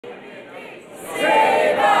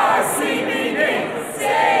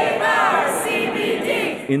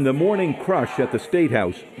In the morning crush at the State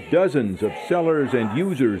House, dozens of sellers and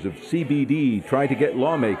users of CBD try to get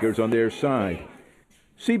lawmakers on their side.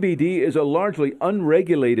 CBD is a largely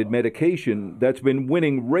unregulated medication that's been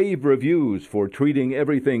winning rave reviews for treating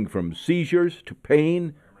everything from seizures to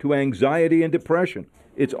pain to anxiety and depression.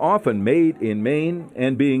 It's often made in Maine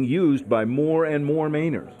and being used by more and more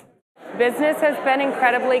Mainers. Business has been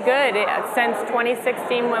incredibly good. Since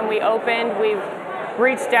 2016 when we opened, we've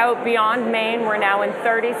reached out beyond Maine. We're now in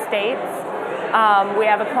 30 states. We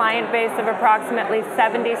have a client base of approximately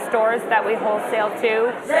 70 stores that we wholesale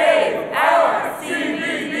to. Save our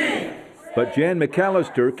CBD! But Jan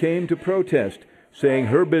McAllister came to protest, saying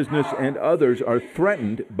her business and others are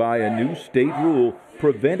threatened by a new state rule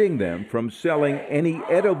preventing them from selling any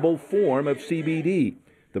edible form of CBD,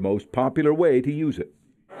 the most popular way to use it.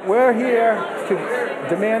 We're here to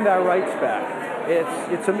demand our rights back.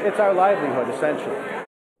 It's our livelihood, essentially.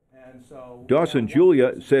 Dawson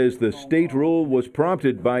Julia says the state rule was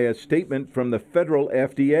prompted by a statement from the federal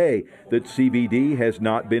FDA that CBD has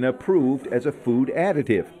not been approved as a food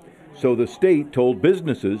additive. So the state told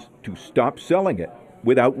businesses to stop selling it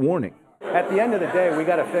without warning. At the end of the day, we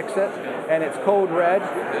got to fix it, and it's code red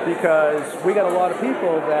because we got a lot of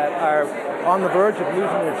people that are on the verge of losing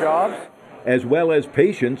their jobs. As well as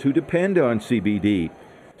patients who depend on CBD.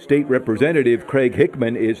 State Representative Craig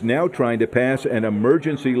Hickman is now trying to pass an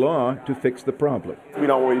emergency law to fix the problem. We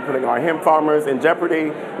don't want to be putting our hemp farmers in jeopardy.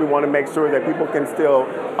 We want to make sure that people can still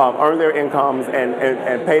earn their incomes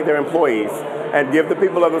and pay their employees and give the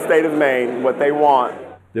people of the state of Maine what they want.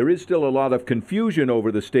 There is still a lot of confusion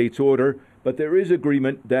over the state's order, but there is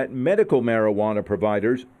agreement that medical marijuana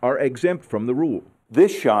providers are exempt from the rule.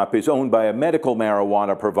 This shop is owned by a medical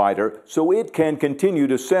marijuana provider, so it can continue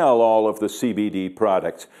to sell all of the CBD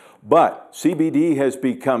products. But CBD has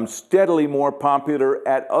become steadily more popular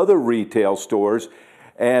at other retail stores,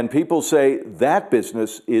 and people say that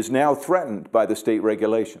business is now threatened by the state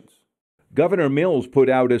regulations. Governor Mills put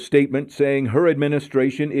out a statement saying her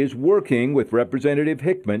administration is working with Representative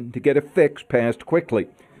Hickman to get a fix passed quickly.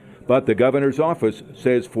 But the governor's office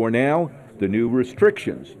says for now, the new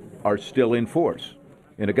restrictions are still in force.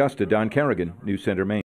 In Augusta, Don Kerrigan, News Center, Maine.